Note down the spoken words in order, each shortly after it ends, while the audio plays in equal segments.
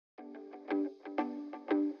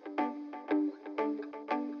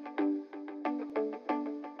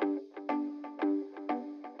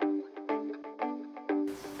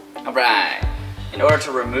Alright, in order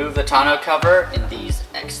to remove the tonneau cover in these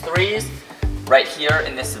X3s, right here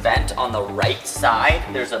in this vent on the right side,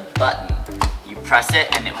 there's a button. You press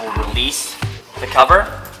it and it will release the cover.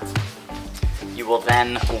 You will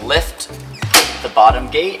then lift the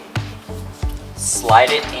bottom gate,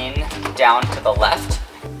 slide it in down to the left.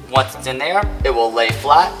 Once it's in there, it will lay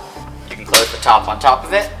flat. You can close the top on top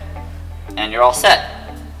of it, and you're all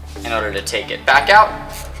set. In order to take it back out,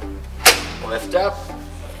 lift up,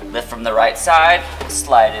 lift from the right side,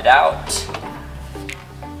 slide it out.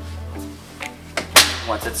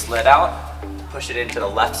 Once it's slid out, push it into the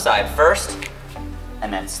left side first,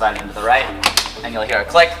 and then slide it into the right, and you'll hear a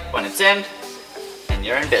click when it's in, and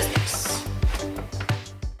you're in business.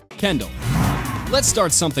 Kendall, let's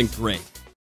start something great.